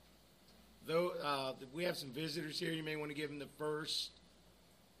We have some visitors here. You may want to give them the first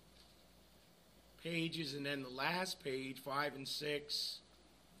pages and then the last page, 5 and 6,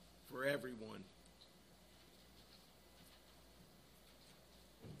 for everyone.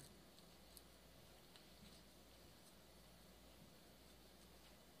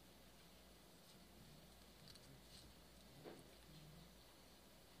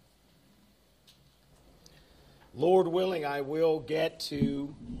 Lord willing, I will get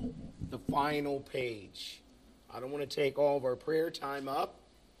to the final page. I don't want to take all of our prayer time up.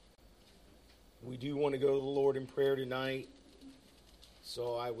 We do want to go to the Lord in prayer tonight.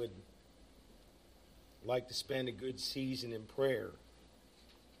 So I would like to spend a good season in prayer.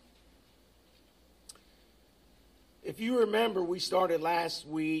 If you remember, we started last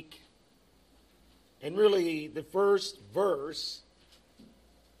week, and really the first verse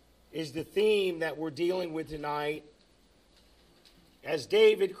is the theme that we're dealing with tonight. As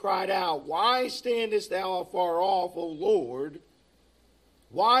David cried out, "Why standest thou afar off, O Lord?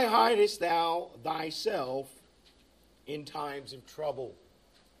 Why hidest thou thyself in times of trouble?"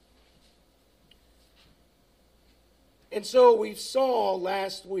 And so we saw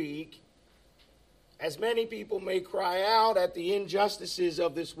last week, as many people may cry out at the injustices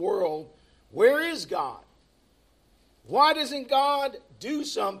of this world, where is God? Why doesn't God do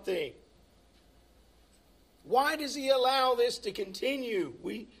something? Why does he allow this to continue?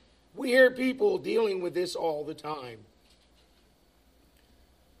 We hear people dealing with this all the time.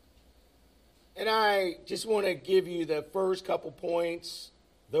 And I just want to give you the first couple points,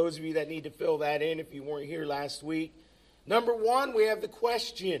 those of you that need to fill that in if you weren't here last week. Number one, we have the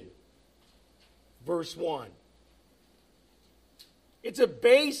question, verse 1. It's a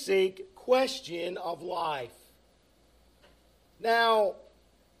basic question of life. Now,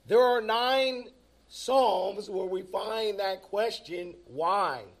 there are 9 Psalms where we find that question,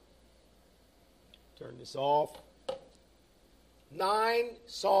 why? Turn this off. 9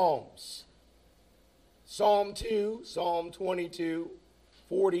 Psalms. Psalm 2, Psalm 22,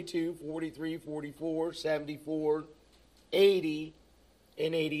 42, 43, 44, 74, 80,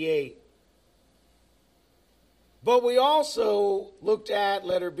 and 88. But we also looked at,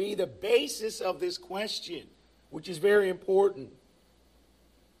 letter B, the basis of this question, which is very important.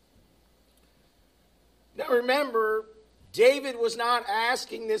 Now remember, David was not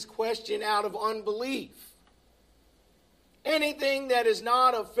asking this question out of unbelief. Anything that is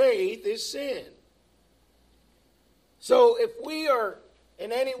not of faith is sin. So if we are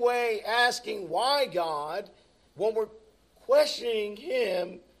in any way asking why God, when we're questioning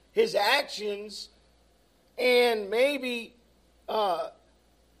him, his actions, and maybe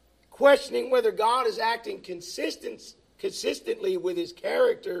questioning whether God is acting consistently with his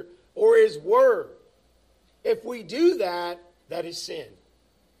character or his word. If we do that, that is sin.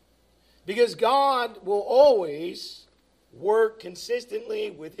 Because God will always work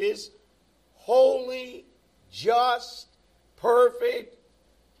consistently with his holy, just, perfect,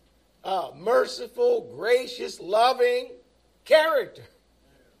 merciful, gracious, loving character.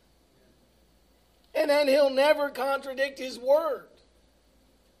 And then he'll never contradict his word.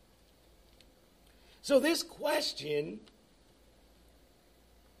 So this question,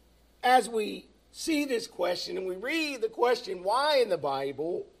 as we see this question and we read the question why in the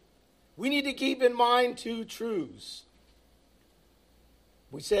Bible, we need to keep in mind 2 truths.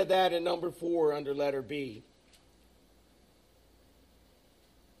 We said that in number 4 under letter B.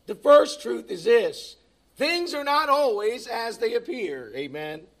 The first truth is this: things are not always as they appear.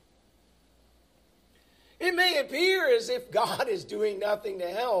 Amen. It may appear as if God is doing nothing to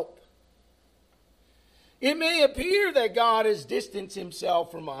help. It may appear that God has distanced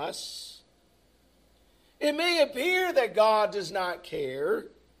himself from us. It may appear that God does not care.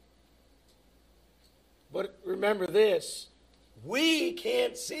 But remember this: we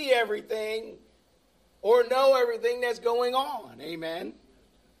can't see everything or know everything that's going on. Amen.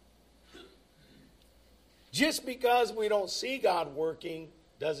 Just because we don't see God working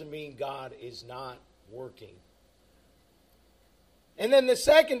doesn't mean God is not working. And then the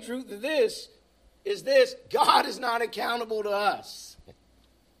second truth of this is this: God is not accountable to us.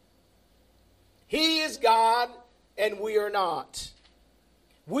 He is God and we are not.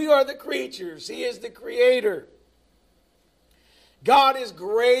 We are the creatures. He is the creator. God is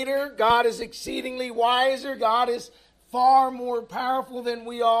greater. God is exceedingly wiser. God is far more powerful than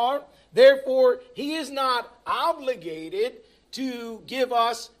we are. Therefore, he is not obligated to give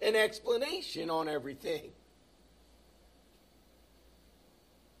us an explanation on everything.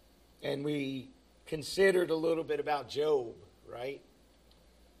 And we considered a little bit about Job, right?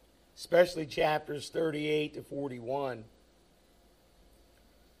 Especially chapters 38 to 41.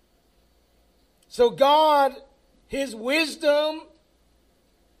 So God, His wisdom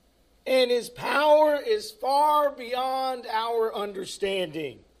and His power is far beyond our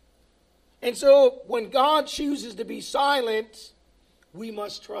understanding. And so when God chooses to be silent, we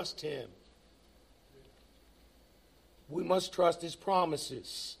must trust Him. We must trust His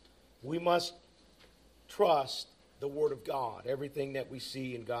promises. We must trust the Word of God, everything that we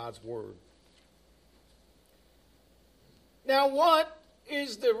see in God's Word. Now, what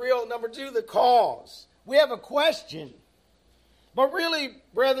is the real, number two, the cause? We have a question. But really,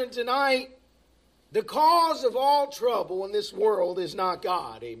 brethren, tonight, the cause of all trouble in this world is not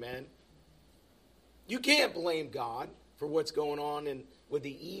God, amen? You can't blame God for what's going on with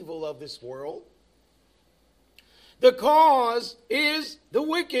the evil of this world. The cause is the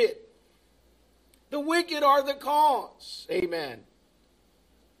wicked. The wicked are the cause, amen.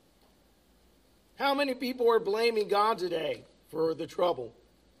 How many people are blaming God today for the trouble?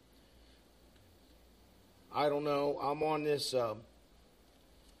 I don't know. I'm on this,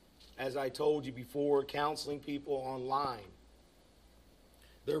 as I told you before, counseling people online.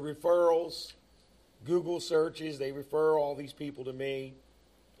 Their referrals, Google searches, they refer all these people to me.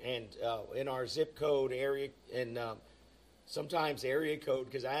 And in our zip code area, and sometimes area code,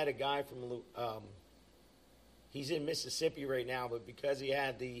 because I had a guy from, he's in Mississippi right now, but because he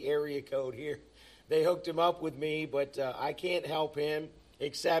had the area code here, they hooked him up with me, but I can't help him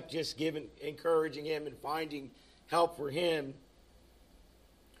except just encouraging him and finding help for him.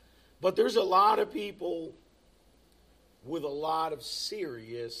 But there's a lot of people with a lot of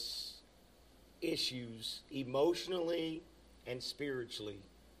serious issues emotionally and spiritually.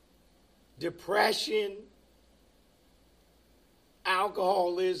 Depression,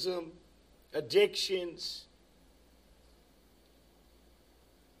 alcoholism, addictions.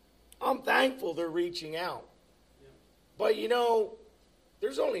 I'm thankful they're reaching out. Yeah. But you know,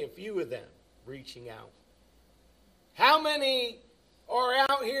 there's only a few of them reaching out. How many are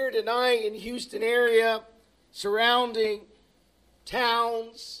out here tonight in Houston area, surrounding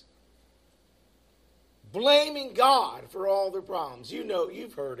towns, blaming God for all their problems? You know,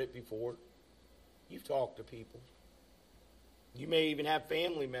 you've heard it before. You've talked to people. You may even have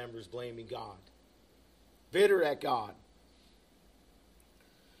family members blaming God, bitter at God.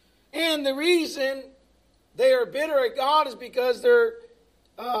 And the reason they are bitter at God is because they're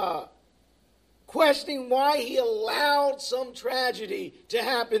questioning why He allowed some tragedy to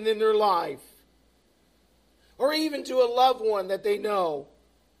happen in their life, or even to a loved one that they know.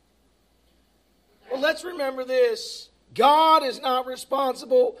 Well, let's remember this. God is not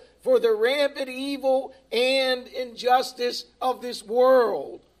responsible for the rampant evil and injustice of this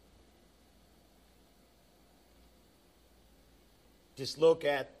world. Just look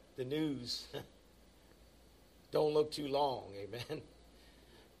at the news. Don't look too long, amen.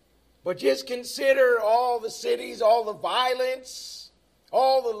 But just consider all the cities, all the violence,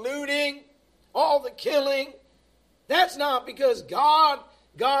 all the looting, all the killing. That's not because God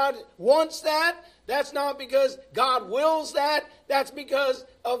wants that. That's not because God wills that. That's because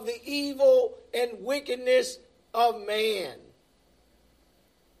of the evil and wickedness of man.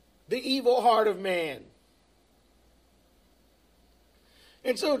 The evil heart of man.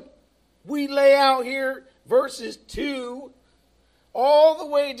 And so we lay out here verses 2 all the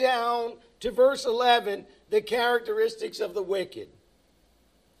way down to verse 11, the characteristics of the wicked.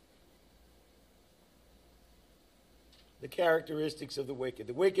 The characteristics of the wicked.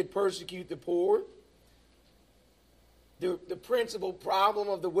 The wicked persecute the poor. The principal problem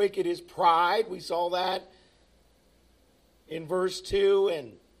of the wicked is pride. We saw that in verse 2.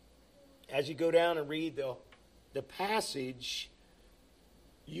 And as you go down and read the passage,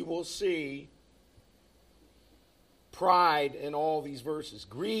 you will see pride in all these verses.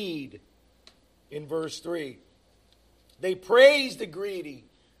 Greed in verse 3. They praise the greedy,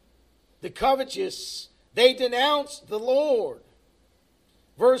 the covetous. They denounce the Lord.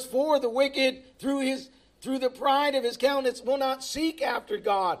 Verse 4, the wicked through the pride of his countenance will not seek after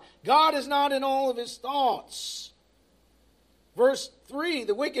God. God is not in all of his thoughts. Verse 3,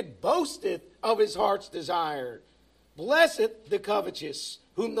 the wicked boasteth of his heart's desire. Blesseth the covetous,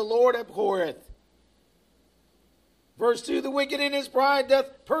 whom the Lord abhorreth. Verse 2, the wicked in his pride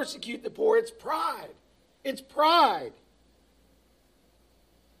doth persecute the poor. It's pride. It's pride.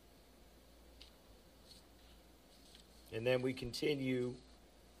 And then we continue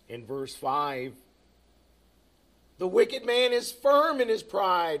in verse 5. The wicked man is firm in his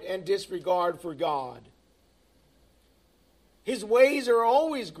pride and disregard for God. His ways are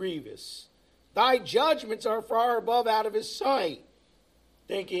always grievous. Thy judgments are far above out of his sight.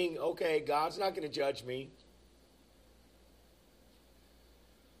 Thinking, okay, God's not going to judge me.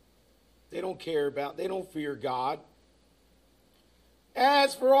 They don't fear God.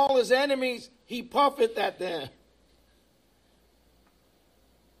 As for all his enemies, he puffeth at them.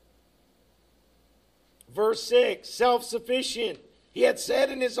 Verse 6, self-sufficient. He had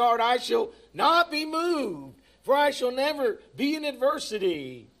said in his heart, I shall not be moved, for I shall never be in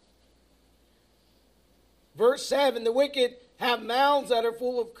adversity. Verse 7, the wicked have mouths that are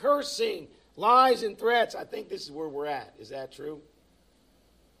full of cursing, lies, and threats. I think this is where we're at. Is that true?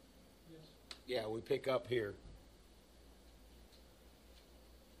 Yes. Yeah, we pick up here.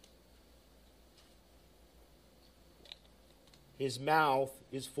 His mouth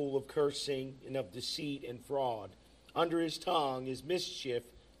is full of cursing and of deceit and fraud. Under his tongue is mischief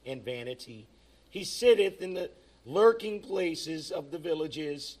and vanity. He sitteth in the lurking places of the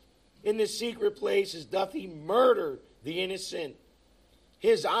villages. In the secret places doth he murder the innocent.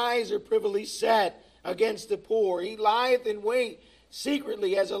 His eyes are privily set against the poor. He lieth in wait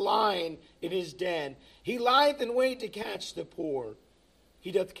secretly as a lion in his den. He lieth in wait to catch the poor.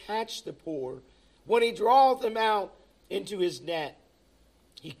 He doth catch the poor. When he draweth them out into his net,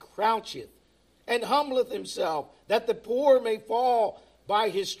 he croucheth and humbleth himself, that the poor may fall by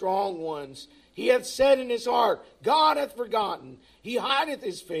his strong ones. He hath said in his heart, God hath forgotten. He hideth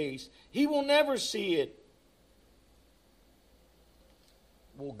his face. He will never see it.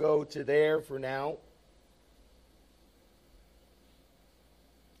 We'll go to there for now.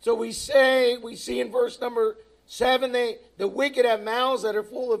 So we see in verse number 7, the wicked have mouths that are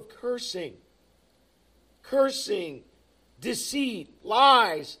full of cursing. Cursing, deceit,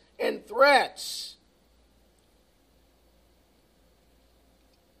 lies, and threats.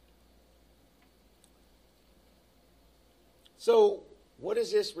 So, what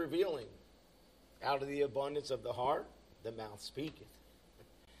is this revealing? Out of the abundance of the heart, the mouth speaketh.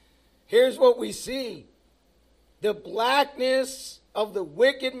 Here's what we see. The blackness of the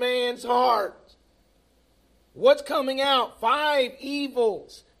wicked man's heart. What's coming out? 5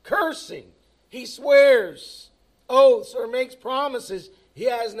 evils. Cursing. He swears oaths or makes promises he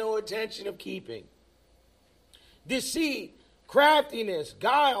has no intention of keeping. Deceit, craftiness,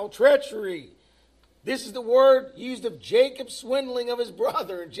 guile, treachery. This is the word used of Jacob swindling of his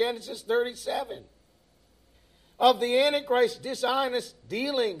brother in Genesis 37. Of the Antichrist dishonest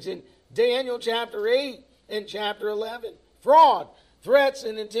dealings in Daniel chapter 8 and chapter 11. Fraud, threats,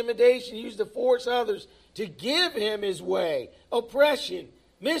 and intimidation used to force others to give him his way. Oppression,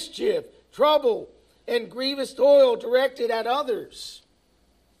 mischief, trouble, and grievous toil directed at others.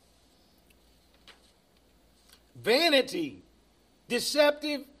 Vanity,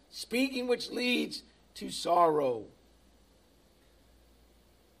 deceptive speaking which leads to sorrow.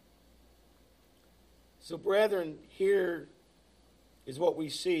 So, brethren, here is what we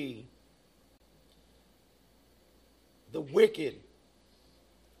see. The wicked.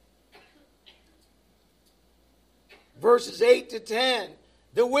 Verses 8 to 10.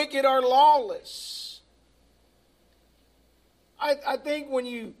 The wicked are lawless. I think when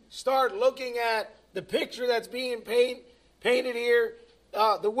you start looking at the picture that's being painted here,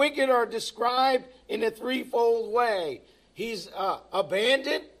 the wicked are described in a threefold way. He's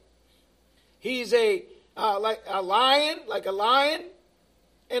abandoned. He's like a lion,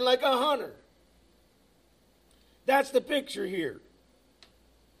 and like a hunter. That's the picture here.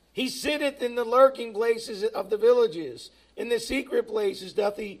 He sitteth in the lurking places of the villages. In the secret places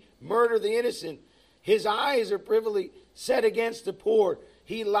doth he murder the innocent. His eyes are privily set against the poor.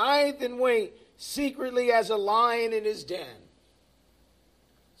 He lieth in wait secretly as a lion in his den.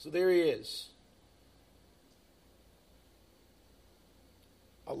 So there he is.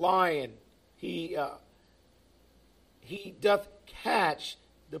 A lion. He doth catch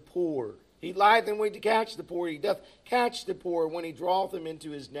the poor. He lieth in wait to catch the poor. He doth catch the poor when he draweth them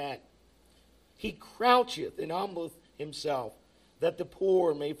into his net. He croucheth and humbleth himself, that the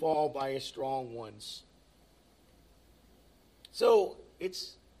poor may fall by his strong ones. So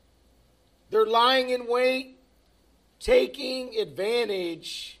they're lying in wait, taking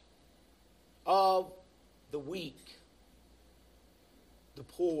advantage of the weak, the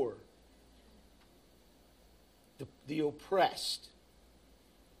poor, the oppressed.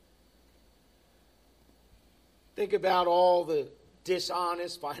 Think about all the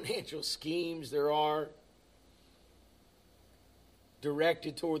dishonest financial schemes there are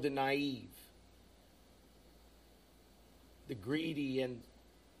directed toward the naive, the greedy, and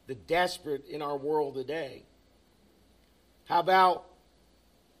the desperate in our world today. How about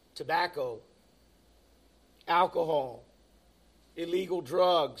tobacco, alcohol, illegal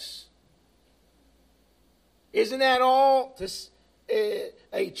drugs? Isn't that all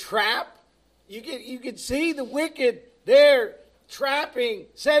a trap? You could see the wicked there trapping,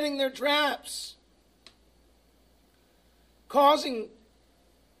 setting their traps, causing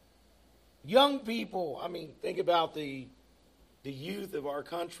young people, think about the youth of our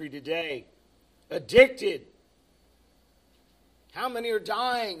country today, addicted. How many are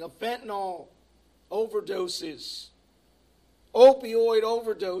dying of fentanyl overdoses, opioid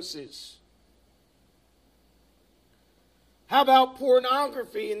overdoses? How about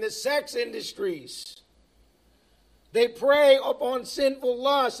pornography in the sex industries? They prey upon sinful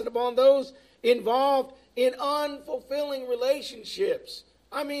lust and upon those involved in unfulfilling relationships.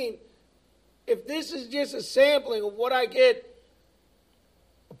 If this is just a sampling of what I get,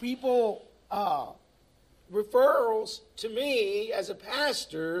 people referrals to me as a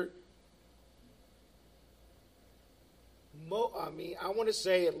pastor, I want to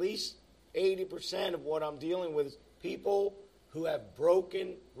say at least 80% of what I'm dealing with is people who have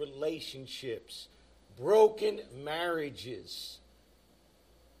broken relationships, broken marriages.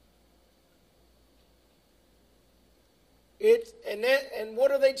 And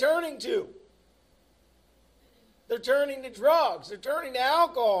what are they turning to? They're turning to drugs. They're turning to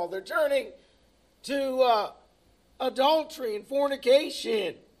alcohol. They're turning to adultery and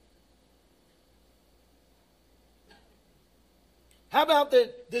fornication. How about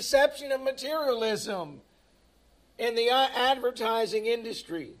the deception of materialism in the advertising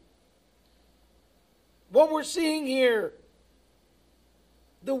industry? What we're seeing here,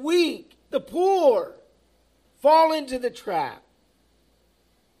 the weak, the poor, fall into the trap.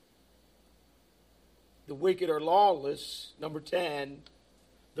 The wicked are lawless. Number 10,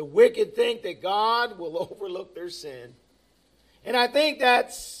 the wicked think that God will overlook their sin. And I think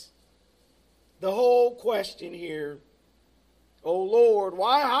that's the whole question here. O Lord,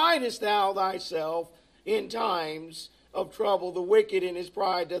 why hidest thou thyself in times of trouble? The wicked in his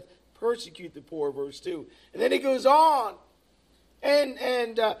pride doth persecute the poor, verse 2. And then he goes on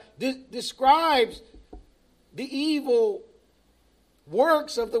and describes the evil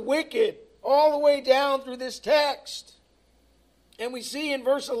works of the wicked all the way down through this text. And we see in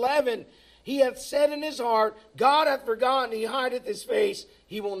verse 11, he hath said in his heart, God hath forgotten, he hideth his face,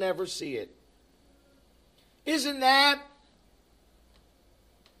 he will never see it. Isn't that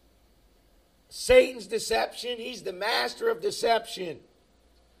Satan's deception? He's the master of deception.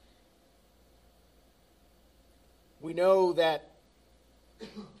 We know that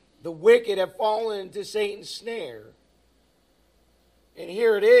the wicked have fallen into Satan's snare. And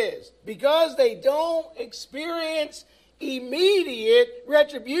here it is. Because they don't experience immediate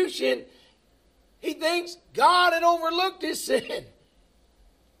retribution, he thinks God had overlooked his sin.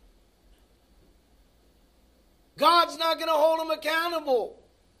 God's not going to hold him accountable.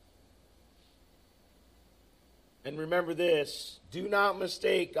 And remember this, do not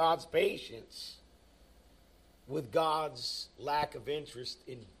mistake God's patience with God's lack of interest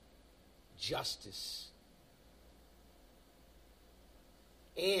in justice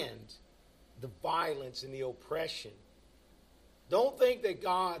and the violence and the oppression. Don't think that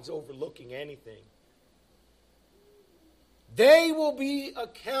God's overlooking anything. They will be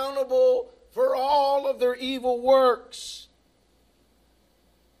accountable for all of their evil works.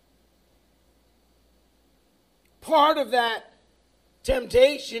 Part of that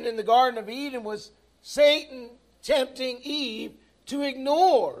temptation in the Garden of Eden was Satan tempting Eve to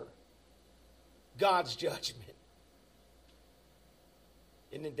ignore God's judgment.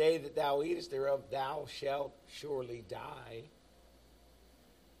 In the day that thou eatest thereof, thou shalt surely die.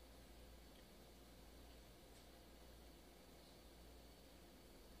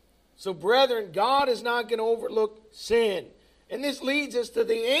 So, brethren, God is not going to overlook sin. And this leads us to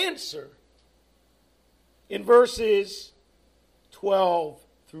the answer in verses 12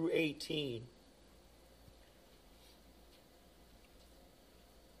 through 18.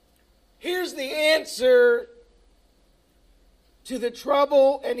 Here's the answer to the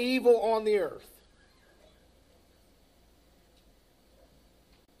trouble and evil on the earth.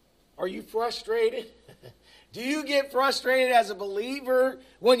 Are you frustrated? Do you get frustrated as a believer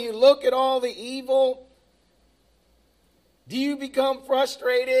when you look at all the evil? Do you become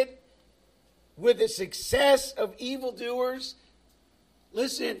frustrated with the success of evildoers?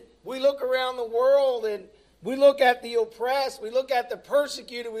 Listen, we look around the world and we look at the oppressed, we look at the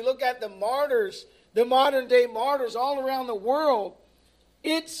persecuted, we look at the martyrs, the modern day martyrs all around the world.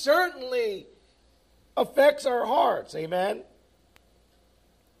 It certainly affects our hearts, amen?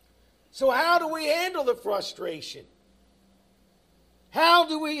 So how do we handle the frustration? How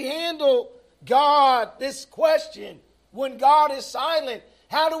do we handle God, this question, when God is silent?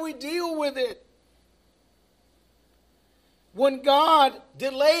 How do we deal with it? When God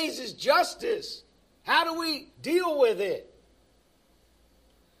delays his justice, how do we deal with it?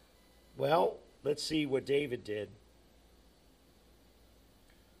 Well, let's see what David did.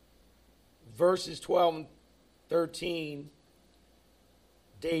 Verses 12 and 13,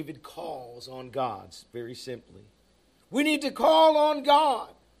 David calls on God, very simply. We need to call on God.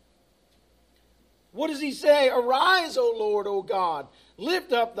 What does he say? Arise, O Lord, O God.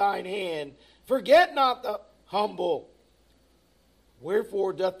 Lift up thine hand. Forget not the humble.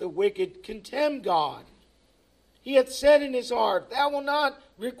 Wherefore doth the wicked contemn God? He hath said in his heart, Thou wilt not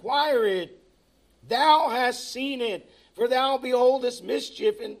require it. Thou hast seen it. For thou beholdest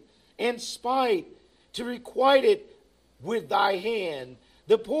mischief and spite, to requite it with thy hand.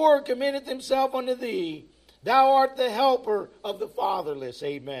 The poor committeth himself unto thee. Thou art the helper of the fatherless.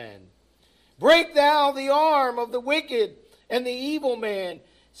 Amen. Break thou the arm of the wicked and the evil man.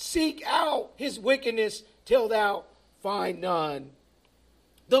 Seek out his wickedness till thou find none.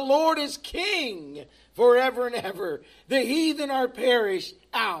 The Lord is king forever and ever. The heathen are perished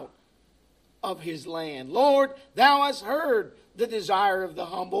out of his land. Lord, thou hast heard the desire of the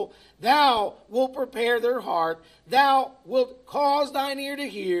humble. Thou wilt prepare their heart. Thou wilt cause thine ear to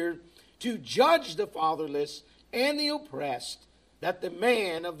hear, to judge the fatherless and the oppressed, that the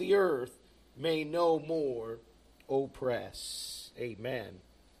man of the earth may no more oppress. Amen.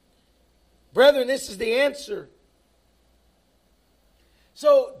 Brethren, this is the answer.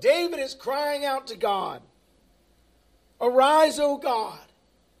 So David is crying out to God. Arise, O God.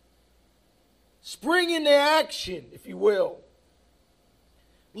 Spring into action, if you will.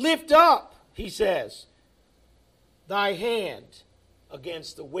 Lift up, he says, thy hand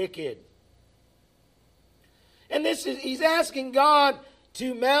against the wicked. And he's asking God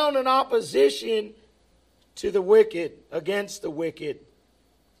to mount an opposition to the wicked, against the wicked.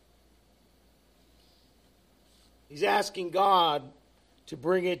 He's asking God to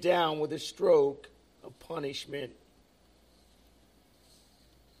bring it down with a stroke of punishment.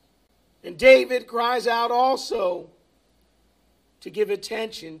 And David cries out also to give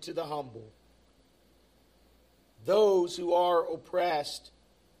attention to the humble. Those who are oppressed,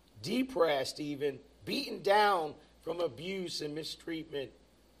 depressed even, beaten down from abuse and mistreatment.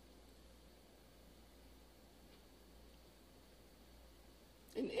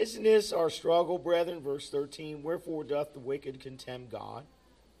 And isn't this our struggle, brethren? Verse 13, wherefore doth the wicked contemn God?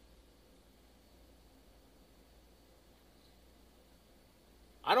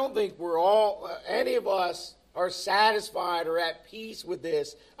 I don't think any of us are satisfied or at peace with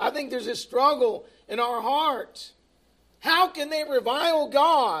this. I think there's a struggle in our heart. How can they revile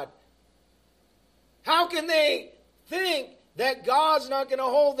God? How can they think that God's not going to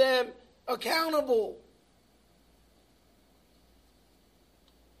hold them accountable?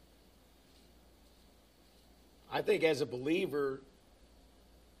 I think as a believer,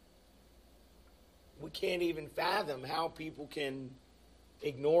 we can't even fathom how people can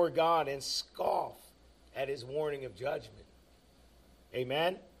ignore God and scoff at his warning of judgment.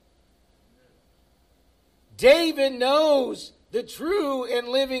 Amen? David knows the true and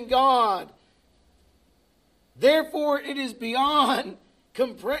living God. Therefore, it is beyond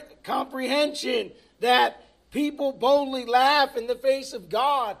comprehension that people boldly laugh in the face of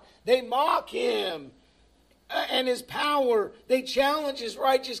God. They mock him and his power. They challenge his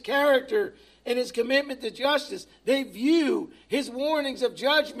righteous character and his commitment to justice. They view his warnings of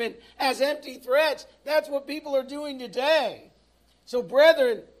judgment as empty threats. That's what people are doing today. So,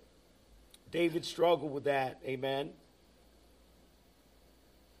 brethren, David struggled with that. Amen.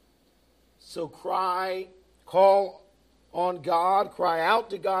 So call on God, cry out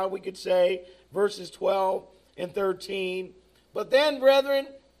to God, we could say, verses 12 and 13. But then, brethren,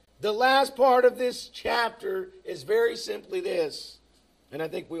 the last part of this chapter is very simply this. And I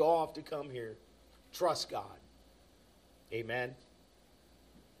think we all have to come here. Trust God. Amen.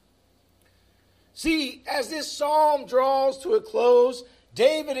 See, as this psalm draws to a close,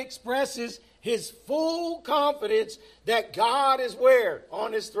 David expresses his full confidence that God is where?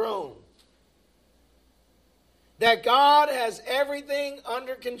 On his throne. That God has everything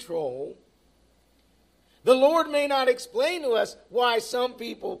under control. The Lord may not explain to us why some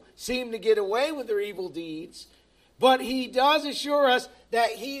people seem to get away with their evil deeds, but he does assure us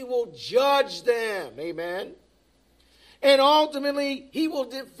that he will judge them. Amen. And ultimately, he will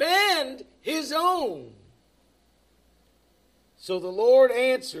defend his own. So the Lord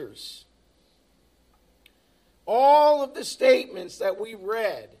answers all of the statements that we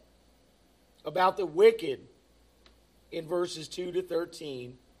read about the wicked in verses 2 to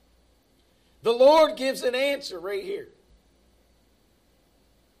 13. The Lord gives an answer right here.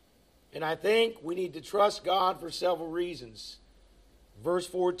 And I think we need to trust God for several reasons. Verse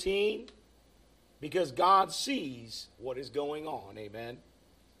 14, because God sees what is going on. Amen.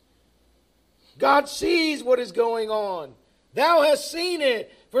 God sees what is going on. Thou hast seen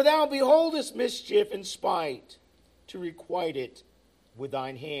it, for thou beholdest mischief and spite, to requite it with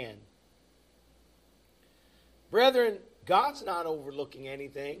thine hand. Brethren, God's not overlooking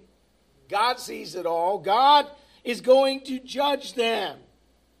anything. God sees it all. God is going to judge them.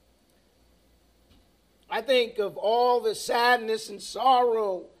 I think of all the sadness and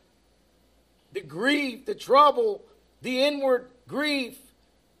sorrow, the grief, the trouble, the inward grief,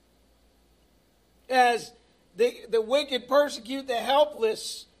 as the wicked persecute the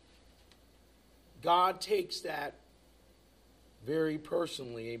helpless. God takes that very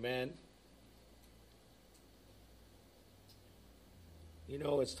personally, amen. You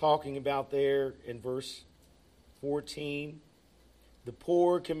know, it's talking about there in verse 14, the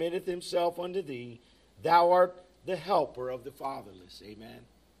poor committeth himself unto thee, thou art the helper of the fatherless, amen.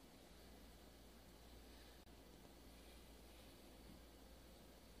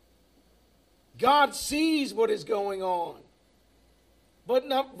 God sees what is going on. But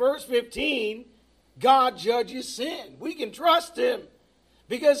in verse 15, God judges sin. We can trust him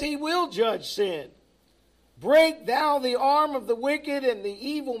because he will judge sin. Break thou the arm of the wicked and the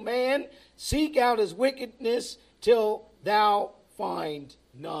evil man. Seek out his wickedness till thou find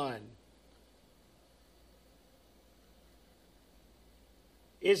none.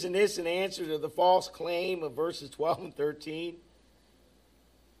 Isn't this an answer to the false claim of verses 12 and 13?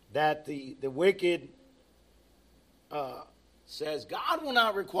 That the wicked says God will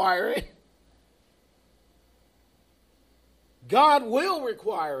not require it. God will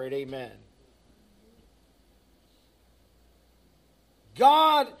require it, amen.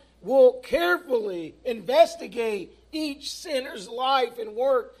 God will carefully investigate each sinner's life and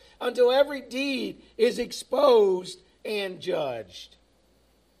work until every deed is exposed and judged.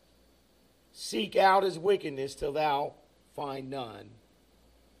 Seek out his wickedness till thou find none.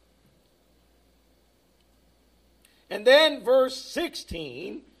 And then verse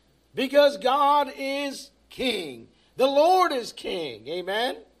 16, because God is king. The Lord is king.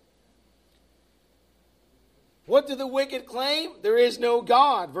 Amen. What do the wicked claim? There is no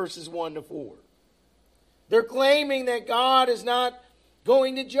God, verses 1 to 4. They're claiming that God is not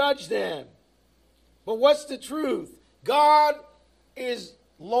going to judge them. But what's the truth? God is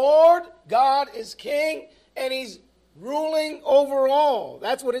Lord, God is king, and he's ruling over all.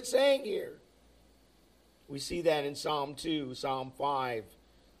 That's what it's saying here. We see that in Psalm 2, Psalm 5.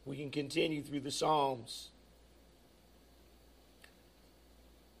 We can continue through the Psalms.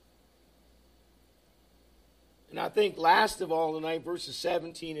 And I think last of all tonight, verses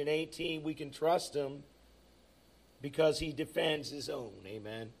 17 and 18, we can trust him because he defends his own.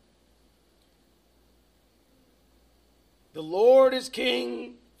 Amen. The Lord is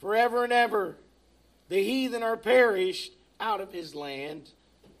king forever and ever. The heathen are perished out of his land.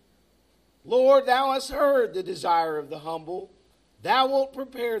 Lord, thou hast heard the desire of the humble. Thou wilt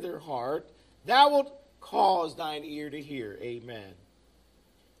prepare their heart. Thou wilt cause thine ear to hear. Amen.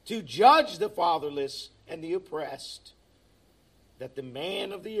 To judge the fatherless and the oppressed, that the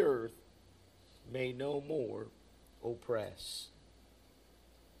man of the earth may no more oppress.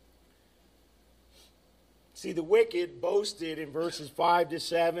 See, the wicked boasted in verses 5 to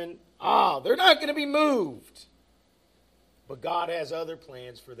 7, they're not going to be moved. But God has other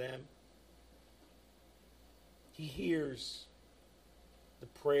plans for them. He hears the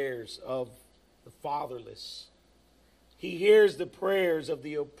prayers of the fatherless. He hears the prayers of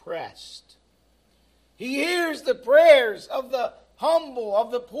the oppressed. He hears the prayers of the humble, of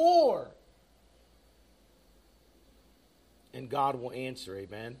the poor. And God will answer,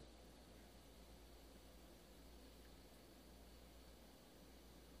 amen.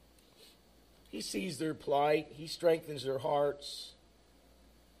 He sees their plight. He strengthens their hearts,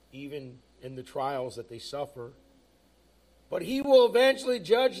 even in the trials that they suffer. But he will eventually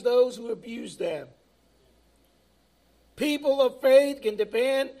judge those who abuse them. People of faith can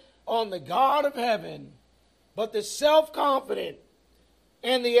depend on the God of heaven, but the self-confident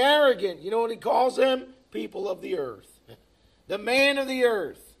and the arrogant, you know what he calls them? People of the earth. The man of the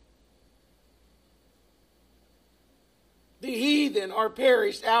earth. The heathen are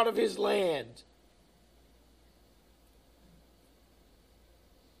perished out of his land.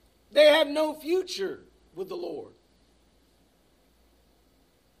 They have no future with the Lord.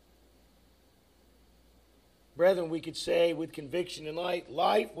 Brethren, we could say with conviction tonight,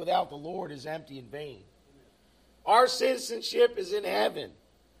 life without the Lord is empty and vain. Our citizenship is in heaven.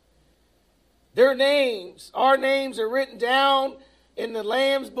 Their names, our names are written down in the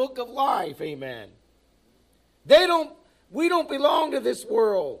Lamb's book of life. Amen. We don't belong to this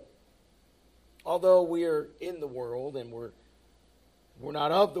world. Although we are in the world and we're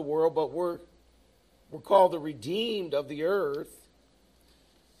not of the world, but we're We're called the redeemed of the earth.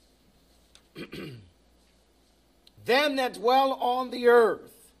 Them that dwell on the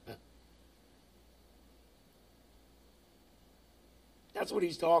earth. That's what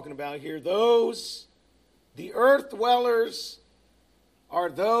he's talking about here. Those, the earth dwellers, are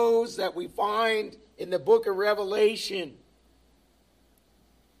those that we find in the book of Revelation.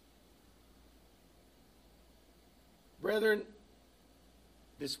 Brethren,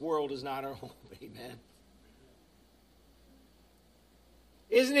 this world is not our home. Amen.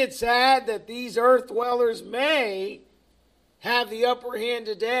 Isn't it sad that these earth dwellers may have the upper hand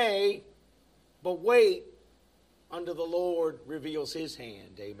today, but wait until the Lord reveals his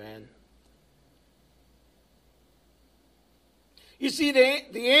hand? Amen. You see,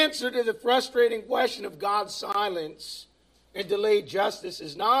 the answer to the frustrating question of God's silence and delayed justice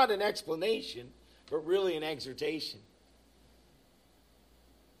is not an explanation, but really an exhortation.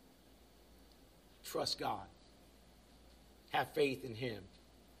 Trust God. Have faith in him.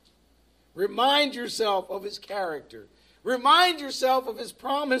 Remind yourself of his character. Remind yourself of his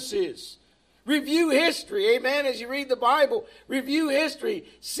promises. Review history. Amen. As you read the Bible, review history.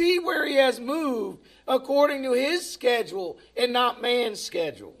 See where he has moved according to his schedule and not man's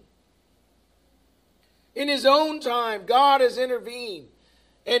schedule. In his own time, God has intervened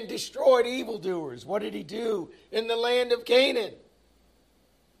and destroyed evildoers. What did he do in the land of Canaan?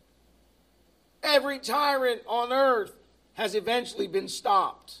 Every tyrant on earth has eventually been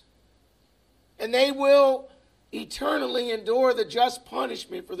stopped. And they will eternally endure the just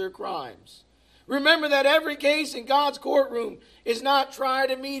punishment for their crimes. Remember that every case in God's courtroom is not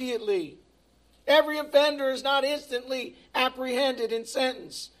tried immediately. Every offender is not instantly apprehended and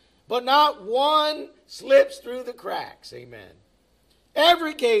sentenced. But not one slips through the cracks. Amen.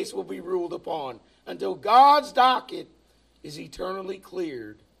 Every case will be ruled upon until God's docket is eternally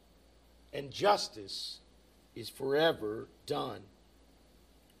cleared and justice is forever done.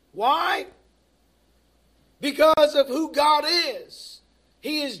 Why? Because of who God is.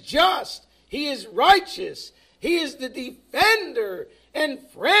 He is just. He is righteous. He is the defender and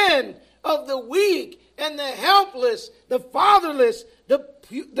friend of the weak and the helpless, the fatherless, the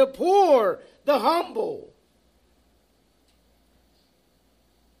poor, the humble.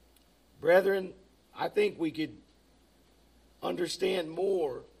 Brethren, I think we could understand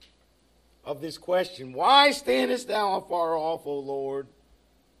more of this question. Why standest thou afar off, O Lord?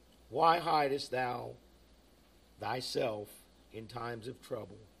 Why hidest thou thyself in times of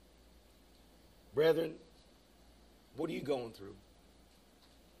trouble? Brethren, what are you going through?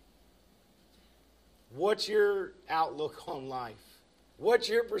 What's your outlook on life? What's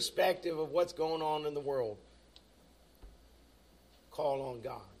your perspective of what's going on in the world? Call on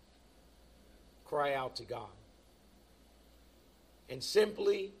God. Cry out to God. And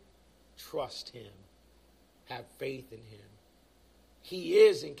simply trust him. Have faith in him. He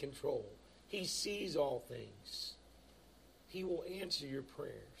is in control. He sees all things. He will answer your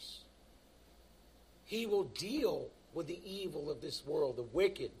prayers. He will deal with the evil of this world, the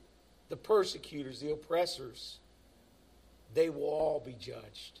wicked, the persecutors, the oppressors. They will all be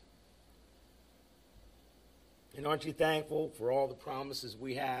judged. And aren't you thankful for all the promises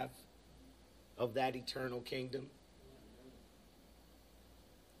we have of that eternal kingdom?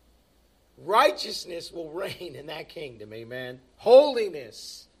 Righteousness will reign in that kingdom, amen.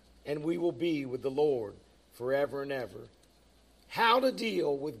 Holiness, and we will be with the Lord forever and ever. How to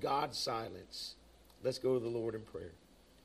deal with God's silence. Let's go to the Lord in prayer.